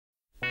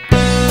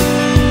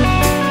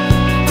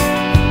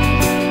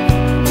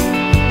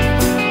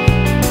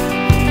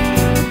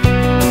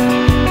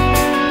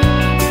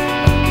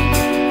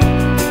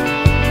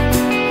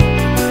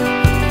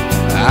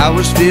I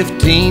was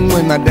 15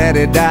 when my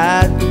daddy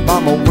died.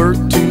 Mama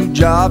worked 2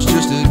 jobs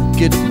just to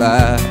get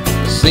by.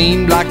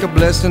 Seemed like a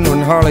blessing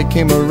when Harley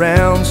came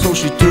around, so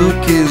she took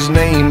his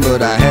name,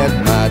 but I had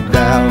my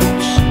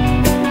doubts.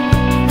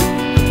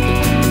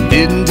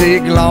 Didn't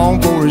take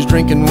long for his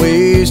drinking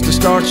ways to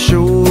start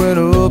showing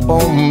up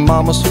on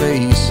Mama's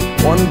face.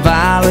 One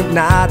violent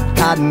night,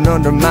 hiding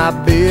under my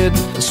bed,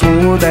 I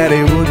swore that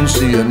he wouldn't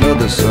see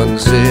another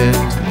sunset.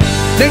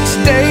 Next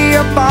day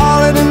I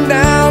followed him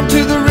down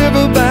to the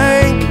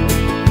riverbank.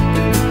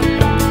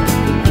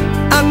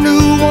 I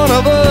knew one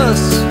of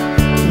us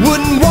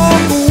wouldn't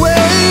walk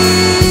away.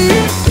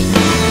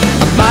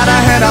 I might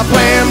have had a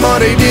plan,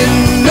 but he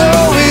didn't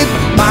know it.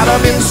 Might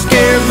have been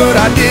scared, but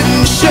I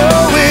didn't show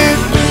it.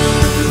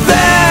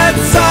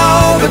 That's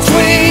all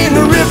between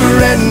the river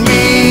and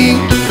me.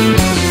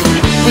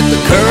 With the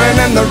current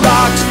and the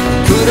rocks,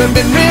 could have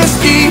been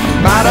risky.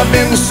 Might have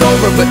been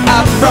sober, but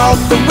I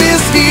brought the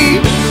whiskey.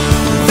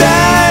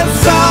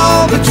 That's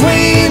all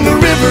between the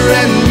river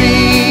and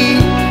me.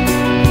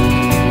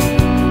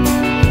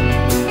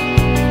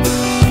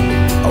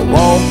 I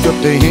walked up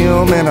to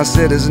him and I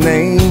said his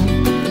name,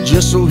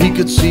 just so he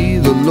could see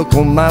the look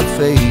on my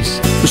face.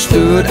 We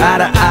stood eye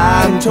to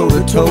eye and toe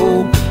to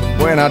toe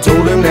when I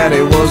told him that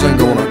he wasn't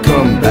gonna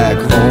come back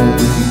home.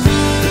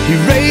 He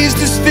raised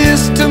his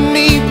fist to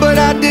me, but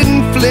I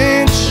didn't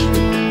flinch.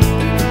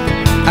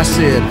 I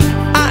said,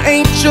 I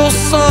ain't your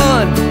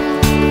son,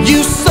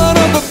 you son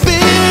of a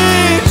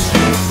bitch.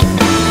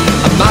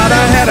 I might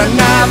have had a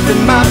knife in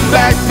my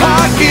back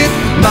pocket,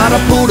 might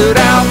have pulled it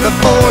out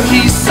before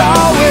he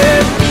saw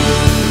it.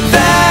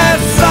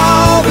 That's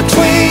all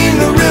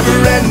between the river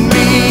and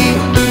me.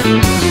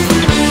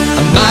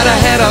 I might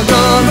have had a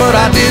gun, but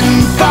I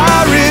didn't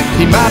fire it.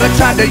 He might have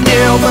tried to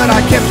yell, but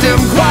I kept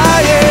him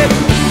quiet.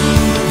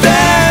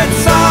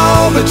 That's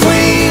all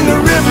between the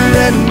river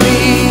and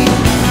me.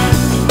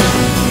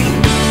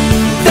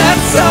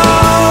 That's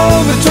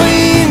all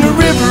between the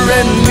river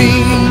and me.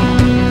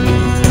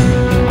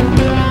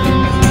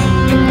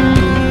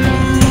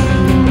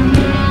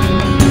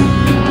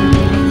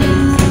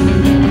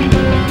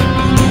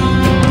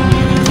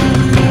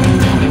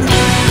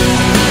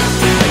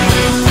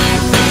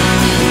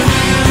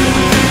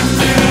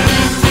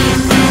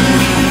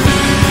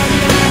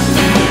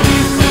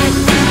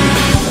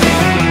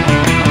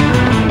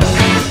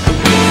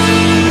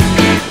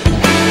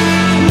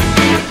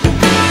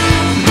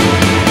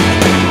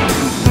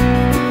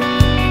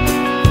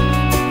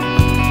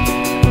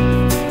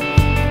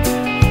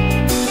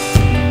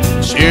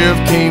 Sheriff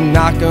came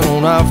knocking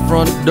on our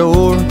front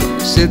door,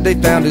 said they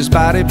found his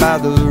body by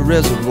the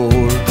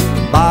reservoir.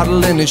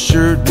 Bottle in his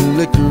shirt and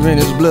liquor in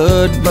his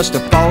blood, must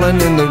have fallen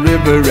in the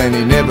river and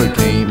he never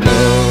came up.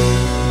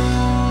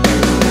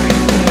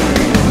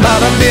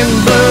 Might have been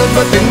blood,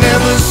 but they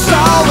never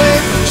saw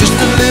it. Just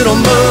a little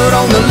mud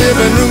on the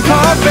living room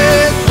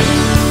carpet.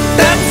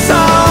 That's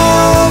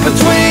all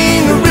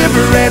between the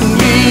river and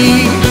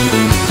me.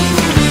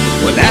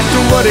 Well, after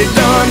what he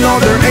done, no,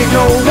 there ain't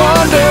no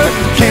wonder.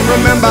 Can't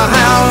remember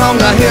how long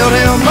I held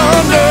him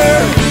under.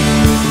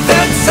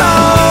 That's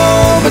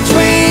all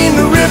between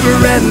the river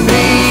and me.